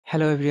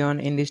Hello everyone,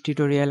 in this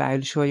tutorial I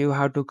will show you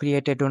how to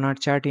create a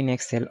donut chart in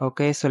Excel.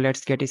 Okay, so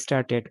let's get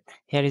started.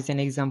 Here is an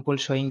example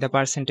showing the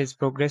percentage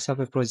progress of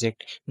a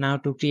project. Now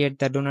to create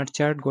the donut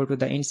chart, go to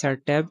the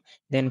Insert tab.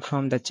 Then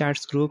from the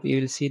Charts group,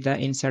 you will see the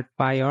Insert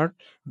Pie or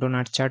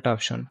Donut Chart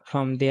option.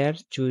 From there,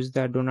 choose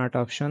the Donut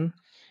option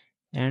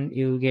and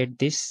you get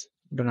this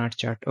donut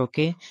chart.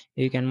 Okay,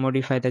 you can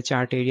modify the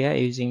chart area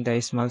using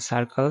the small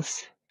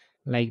circles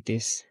like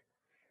this.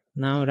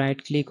 Now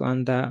right click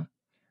on the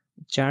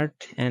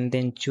chart and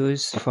then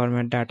choose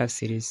format data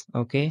series.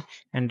 Okay,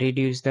 and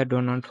reduce the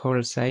donut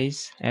hole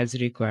size as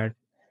required.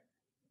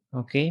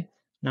 Okay,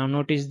 now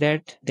notice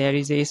that there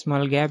is a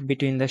small gap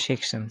between the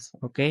sections.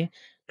 Okay,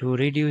 to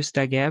reduce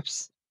the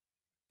gaps,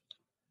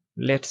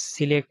 let's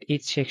select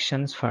each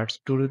section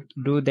first. To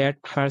do that,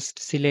 first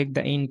select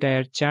the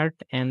entire chart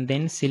and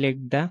then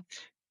select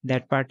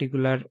that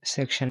particular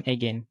section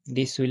again.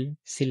 This will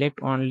select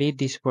only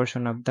this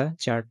portion of the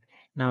chart.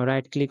 Now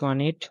right click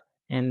on it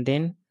and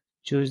then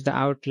choose the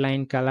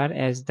outline color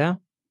as the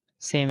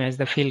same as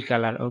the fill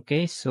color.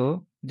 Okay,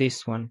 so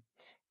this one,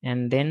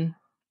 and then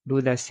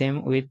do the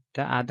same with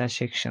the other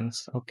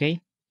sections.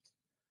 Okay,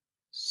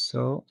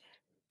 so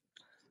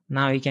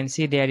now you can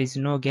see there is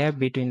no gap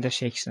between the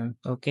sections.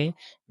 Okay,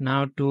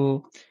 now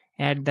to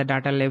add the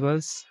data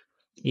labels,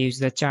 use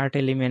the chart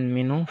element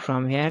menu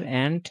from here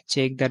and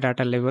check the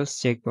data labels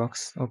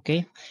checkbox.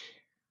 Okay,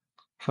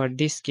 for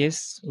this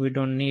case we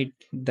don't need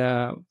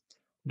the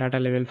data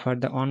label for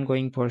the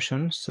ongoing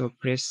portion, so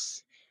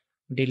press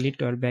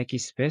delete or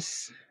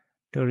backspace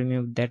to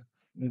remove that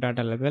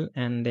data label.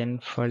 And then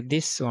for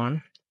this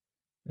one,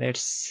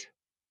 let's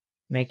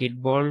make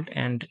it bold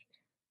and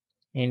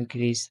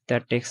increase the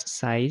text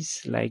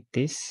size like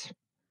this,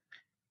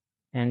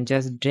 and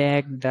just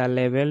drag the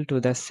label to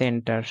the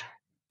center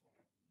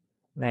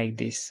like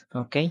this.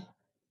 Okay,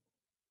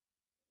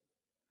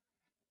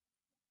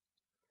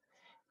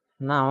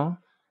 now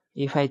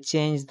if I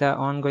change the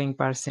ongoing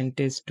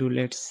percentage to,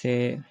 let's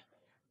say,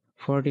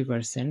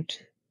 40%,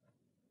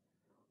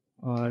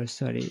 or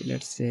sorry,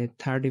 let's say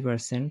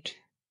 30%,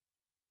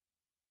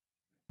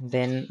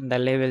 then the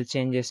label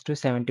changes to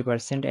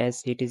 70%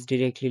 as it is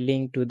directly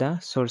linked to the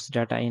source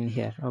data in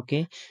here.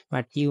 Okay,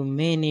 but you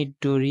may need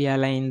to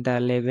realign the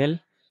label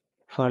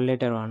for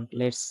later on.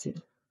 Let's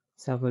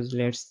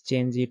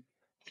change it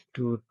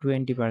to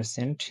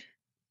 20%,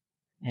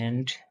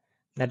 and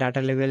the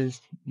data label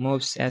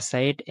moves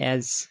aside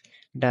as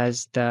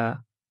does the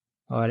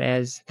or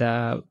as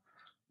the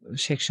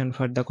section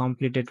for the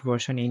completed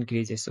version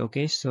increases.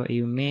 Okay, so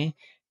you may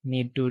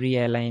need to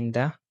realign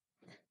the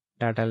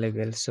data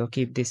label, so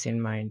keep this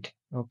in mind.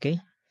 Okay,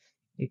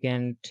 you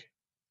can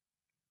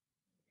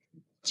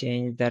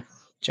change the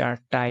chart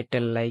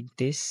title like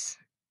this.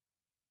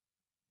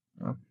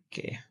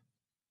 Okay,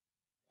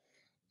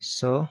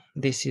 so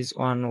this is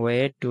one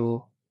way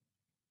to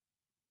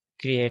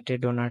create a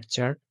donut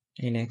chart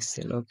in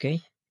Excel.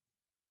 Okay,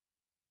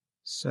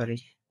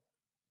 sorry,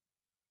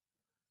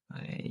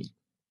 I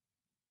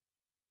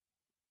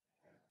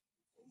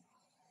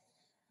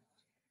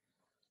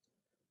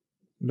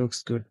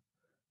looks good.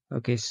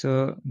 Okay,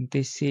 so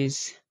this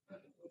is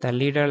the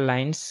leader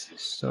lines,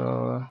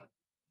 so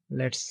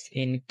let's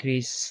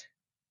increase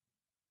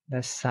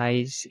the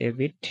size a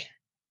bit,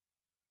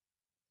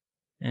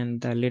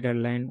 and the leader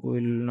line will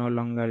no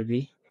longer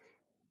be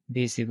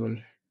visible.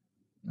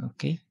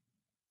 Okay,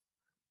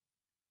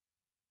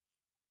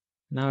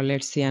 now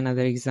let's see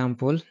another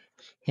example.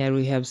 Here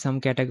we have some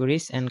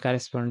categories and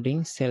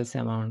corresponding sales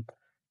amount.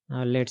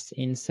 Now let's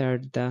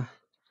insert the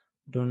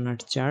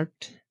donut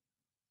chart.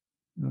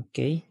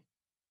 Okay,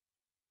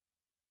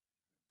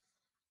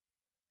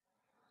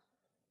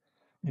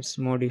 let's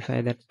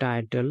modify the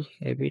title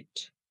a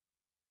bit.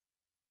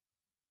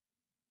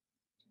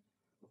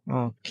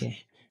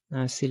 Okay,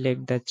 now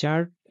select the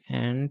chart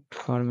and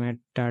format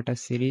data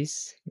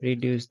series.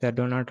 Reduce the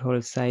donut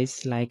hole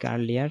size like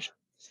earlier.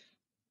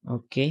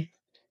 Okay,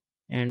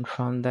 and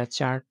from the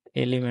chart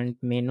element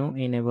menu,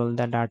 enable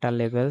the data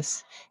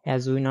labels,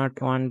 as we not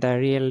want the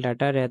real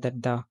data, rather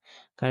the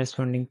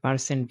corresponding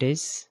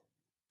percentage.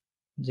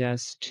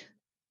 Just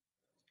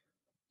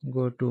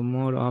go to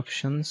more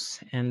options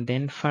and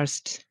then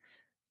first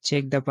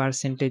check the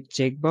percentage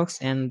checkbox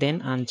and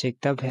then uncheck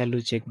the value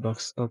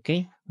checkbox.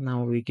 Okay,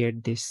 now we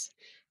get this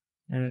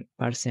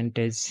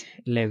percentage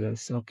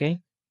labels.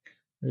 Okay,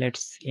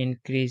 let's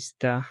increase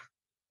the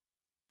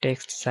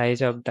text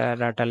size of the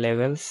data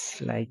labels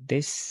like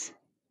this.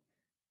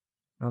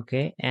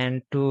 Okay,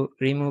 and to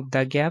remove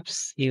the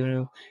gaps,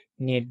 you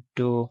need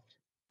to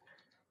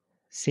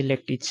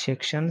select each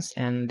sections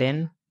and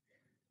then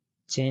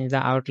change the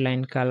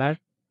outline color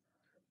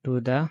to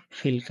the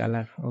fill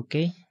color.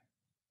 Okay,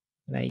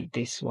 like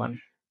this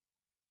one.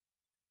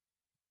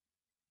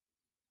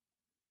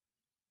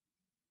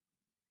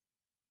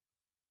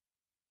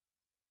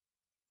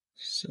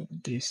 So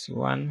this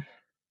one.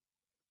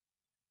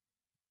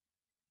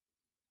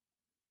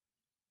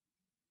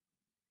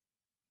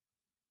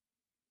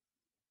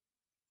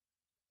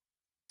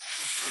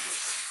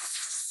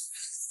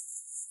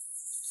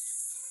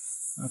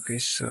 Okay,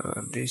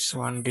 so this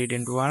one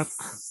didn't work.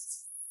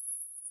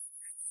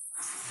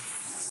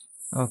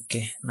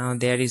 Okay, now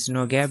there is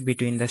no gap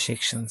between the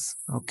sections.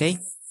 Okay,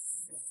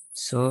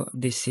 so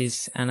this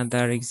is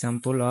another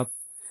example of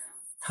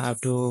how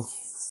to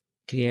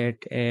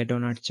create a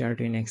donut chart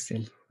in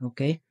Excel.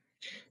 Okay,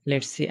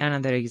 let's see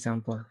another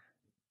example.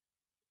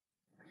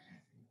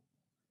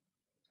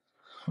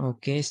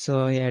 Okay,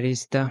 so here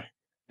is the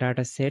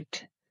data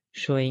set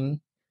showing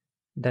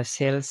the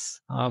sales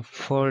of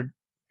four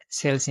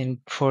sales in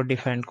 4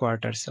 different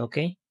quarters.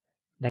 Okay,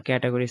 the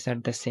categories are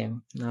the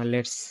same. Now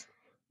let's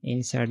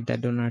insert the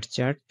donut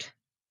chart,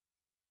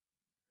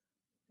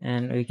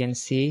 and we can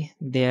see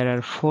there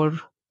are 4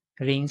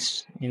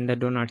 rings in the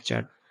donut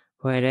chart,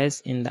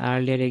 whereas in the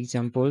earlier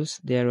examples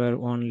there were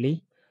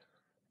only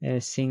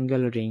a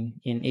single ring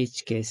in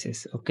each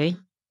cases. Okay,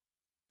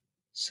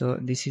 so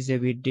this is a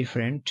bit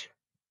different.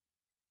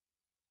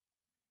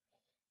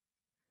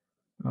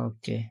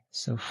 Okay,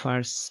 so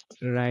first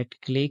right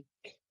click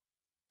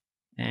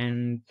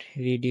and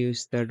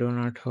reduce the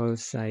donut hole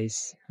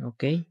size.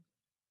 Okay,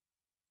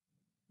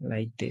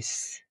 like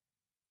this.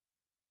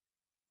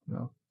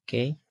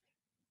 Okay,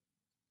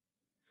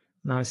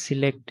 now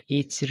select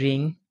each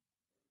ring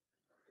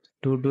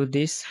to do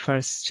this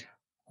first.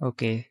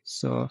 Okay,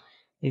 so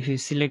if you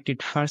select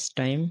it first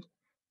time,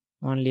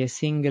 only a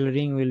single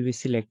ring will be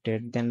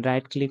selected. Then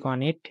right click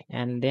on it,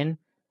 and then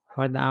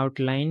for the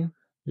outline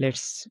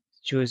let's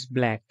choose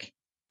black.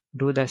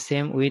 Do the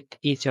same with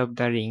each of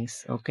the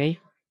rings. Okay,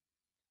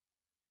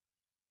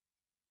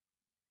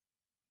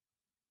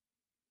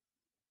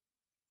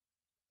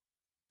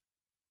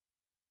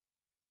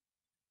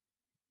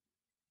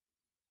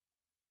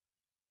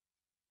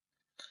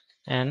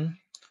 and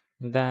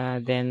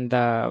then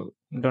the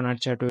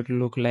donut chart will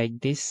look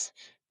like this.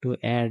 To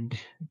add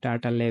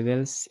data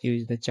labels,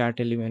 use the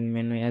chart element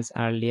menu as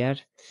earlier.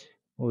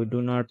 We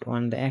do not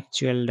want the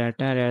actual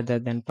data rather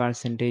than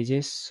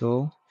percentages,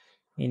 so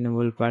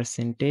enable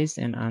percentage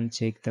and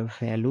uncheck the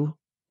value.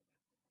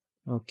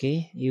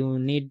 Okay, you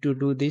need to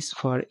do this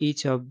for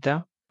each of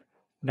the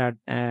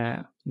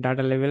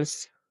data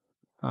labels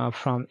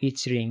from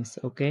each rings.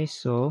 Okay,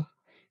 so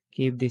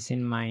keep this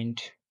in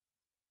mind.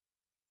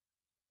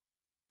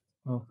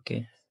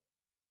 Okay,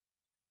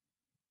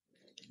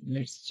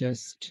 let's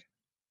just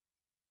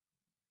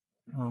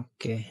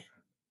okay,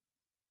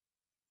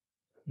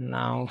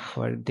 now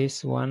for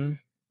this one,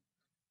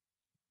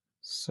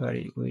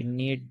 sorry, we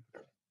need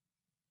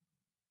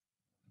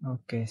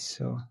okay,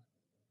 so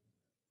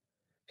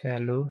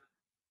value.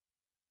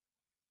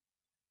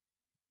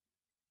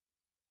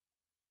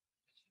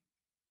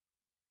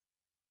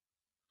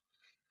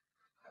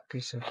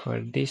 Okay, so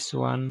for this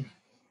one,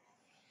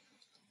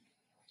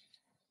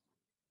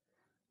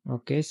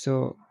 okay,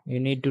 so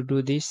you need to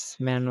do this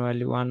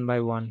manually one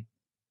by one,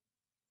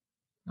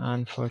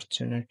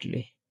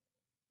 unfortunately.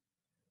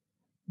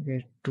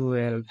 Okay,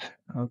 12.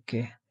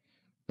 Okay,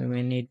 so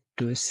we need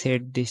to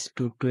set this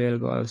to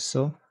 12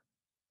 also.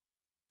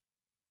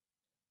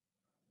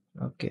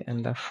 Okay,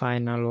 and the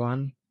final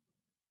one,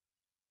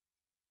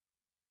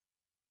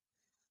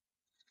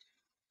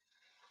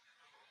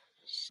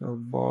 so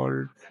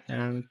bold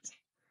and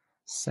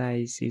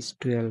size is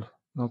 12.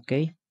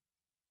 Okay,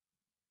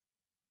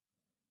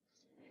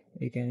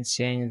 you can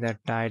change the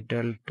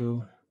title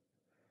to,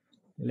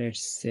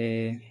 let's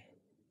say,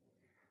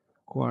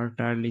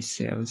 quarterly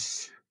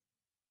sales.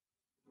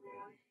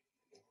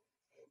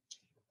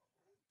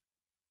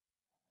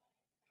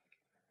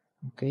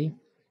 Okay,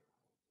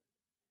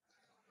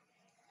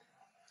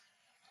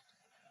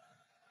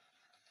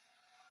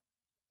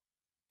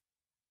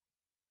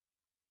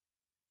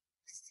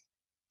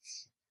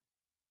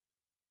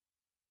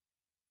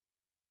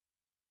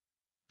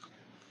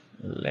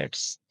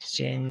 let's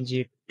change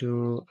it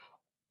to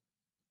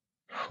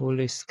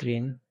full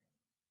screen.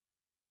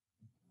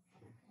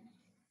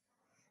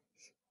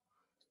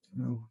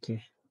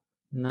 Okay,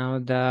 now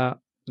the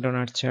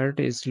donut chart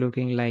is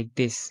looking like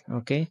this.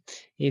 Okay,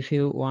 if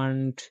you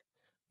want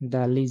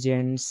the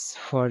legends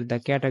for the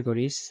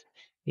categories,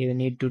 you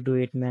need to do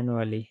it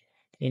manually,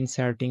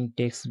 inserting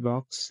text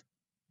box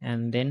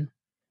and then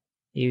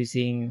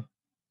using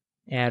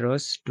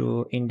arrows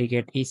to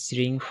indicate each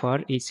ring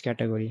for each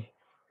category.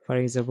 For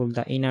example,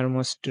 the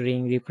innermost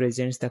ring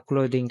represents the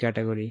clothing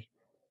category.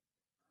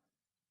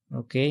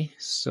 Okay,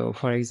 so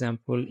for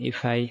example,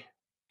 if I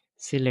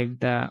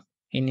select the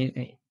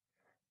in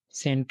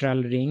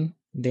central ring,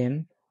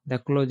 then the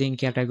clothing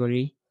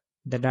category,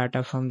 the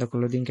data from the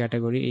clothing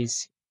category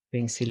is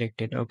being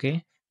selected.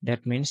 Okay,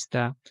 that means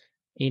the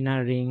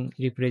inner ring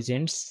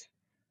represents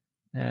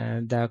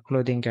the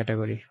clothing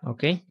category.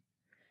 Okay,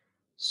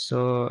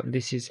 so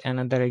this is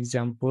another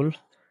example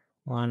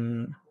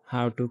on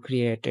how to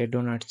create a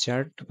donut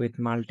chart with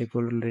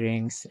multiple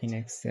rings in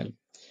Excel.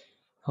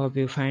 Hope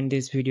you find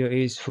this video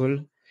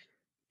useful.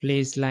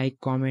 Please like,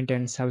 comment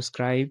and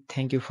subscribe.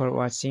 Thank you for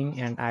watching,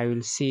 and I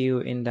will see you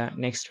in the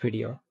next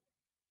video.